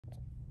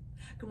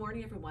Good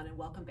morning, everyone, and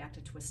welcome back to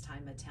Twist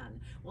Time at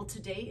 10. Well,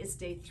 today is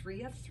day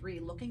 3 of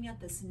 3, looking at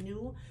this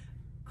new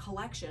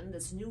collection,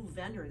 this new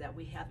vendor that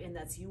we have in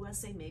that's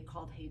USA made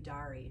called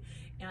Heydari.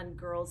 And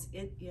girls,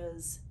 it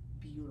is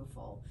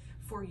beautiful.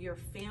 For your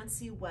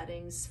fancy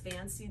weddings,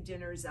 fancy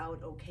dinners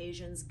out,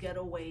 occasions,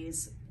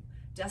 getaways,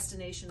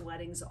 destination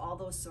weddings, all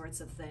those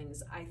sorts of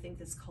things, I think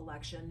this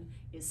collection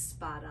is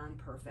spot on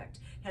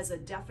perfect. Has a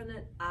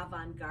definite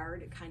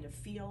avant-garde kind of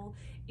feel,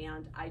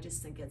 and I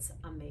just think it's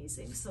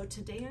amazing. So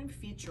today I'm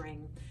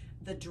featuring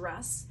the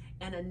dress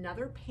and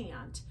another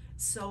pant.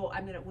 So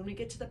when we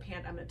get to the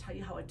pant, I'm gonna tell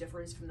you how it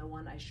differs from the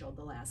one I showed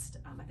the last,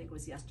 I think it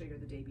was yesterday or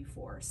the day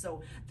before.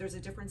 So there's a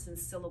difference in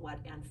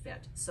silhouette and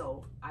fit.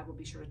 So I will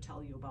be sure to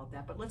tell you about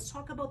that. But let's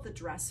talk about the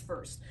dress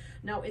first.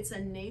 Now it's a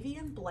navy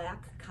and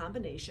black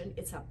combination.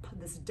 It's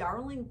this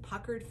darling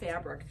puckered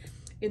fabric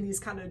in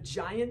these kind of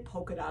giant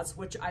polka dots,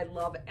 which I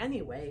love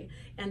anyway.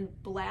 And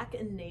black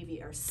and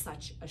navy are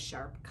such a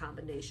sharp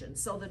combination.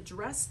 So the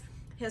dress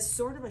has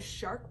sort of a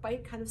shark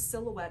bite kind of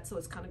silhouette, so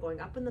it's kind of going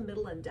up in the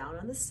middle and down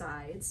on the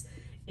sides,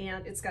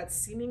 and it's got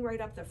seaming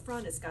right up the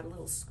front. It's got a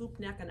little scoop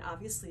neck and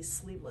obviously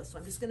sleeveless. So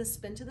I'm just going to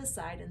spin to the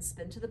side and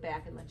spin to the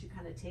back and let you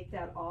kind of take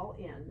that all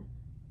in.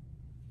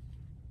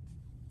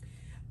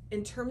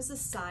 In terms of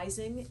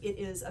sizing, it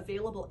is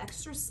available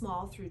extra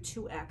small through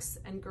 2X,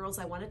 and girls,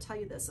 I want to tell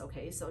you this,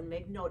 okay? So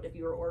make note if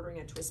you are ordering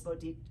at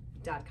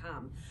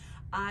twistboutique.com.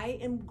 I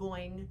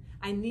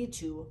need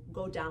to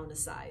go down a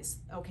size,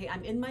 okay?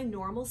 I'm in my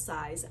normal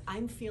size.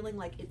 I'm feeling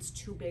like it's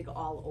too big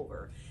all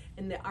over,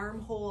 in the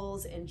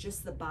armholes and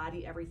just the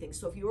body, everything.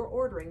 So if you are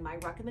ordering, my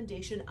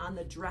recommendation on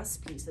the dress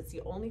piece, it's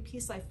the only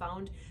piece I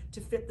found to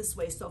fit this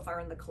way so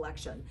far in the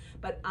collection,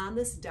 but on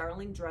this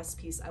darling dress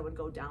piece, I would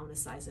go down a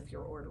size if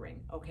you're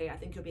ordering, okay? I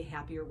think you'll be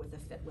happier with the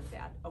fit with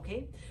that,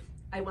 okay?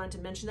 I wanted to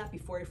mention that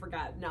before I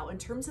forgot. Now, in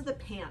terms of the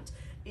pant,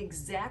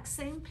 exact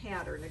same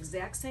pattern,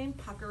 exact same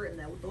pucker, and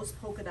those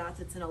polka dots.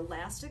 It's an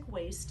elastic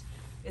waist.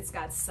 It's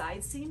got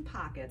side seam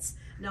pockets.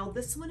 Now,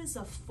 this one is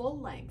a full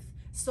length.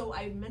 So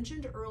I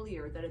mentioned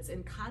earlier that it's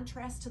in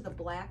contrast to the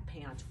black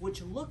pant,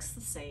 which looks the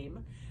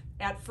same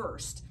at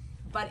first,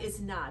 but it's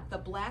not. The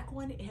black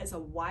one has a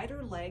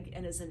wider leg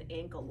and is an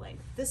ankle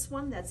length. This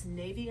one that's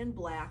navy and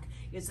black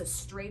is a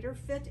straighter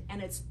fit, and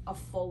it's a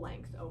full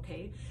length,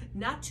 okay?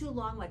 Not too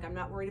long, like I'm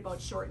not worried about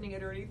shortening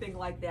it or anything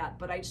like that,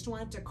 but I just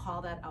wanted to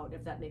call that out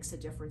if that makes a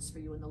difference for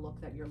you in the look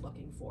that you're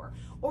looking for.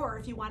 Or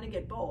if you want to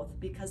get both,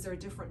 because they're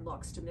different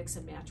looks to mix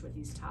and match with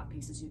these top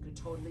pieces, you could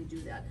totally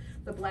do that.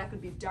 The black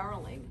would be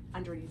darling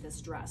underneath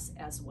this dress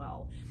as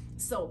well.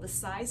 So the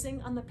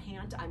sizing on the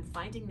pant, I'm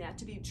finding that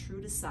to be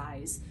true to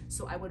size.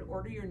 So I would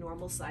order your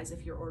normal size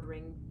if you're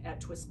ordering at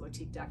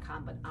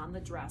twistboutique.com, but on the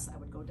dress, I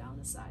would go down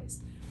a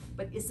size.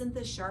 But isn't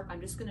this sharp?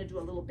 I'm just gonna do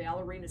a little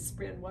ballerina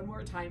spin one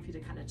more time for you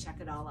to kind of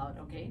check it all out,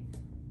 okay?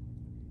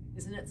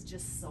 Isn't it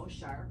just so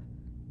sharp?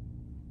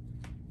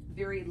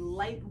 Very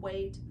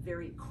lightweight,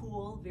 very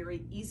cool,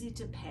 very easy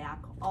to pack,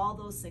 all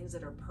those things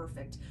that are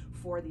perfect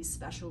for these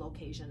special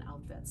occasion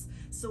outfits.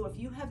 So if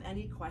you have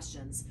any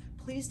questions,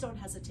 please don't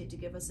hesitate to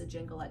give us a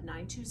jingle at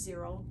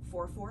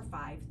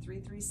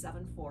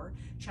 920-445-3374.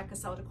 Check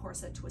us out, of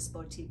course, at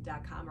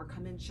twistboutique.com, or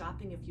come in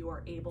shopping if you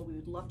are able. We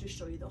would love to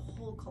show you the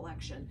whole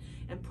collection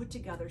and put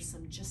together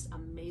some just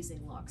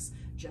amazing looks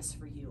just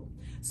for you.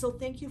 So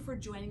thank you for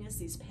joining us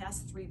these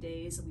past 3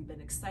 days. We've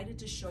been excited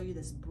to show you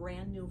this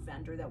brand new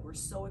vendor that we're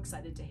so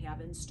excited to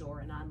have in store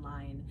and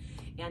online.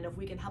 And if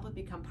we can help it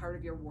become part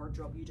of your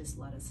wardrobe, you just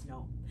let us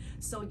know.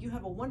 So you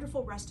have a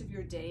wonderful rest of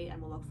your day,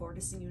 and we'll look forward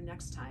to seeing you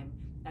next time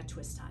at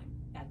Twist Time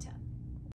at 10.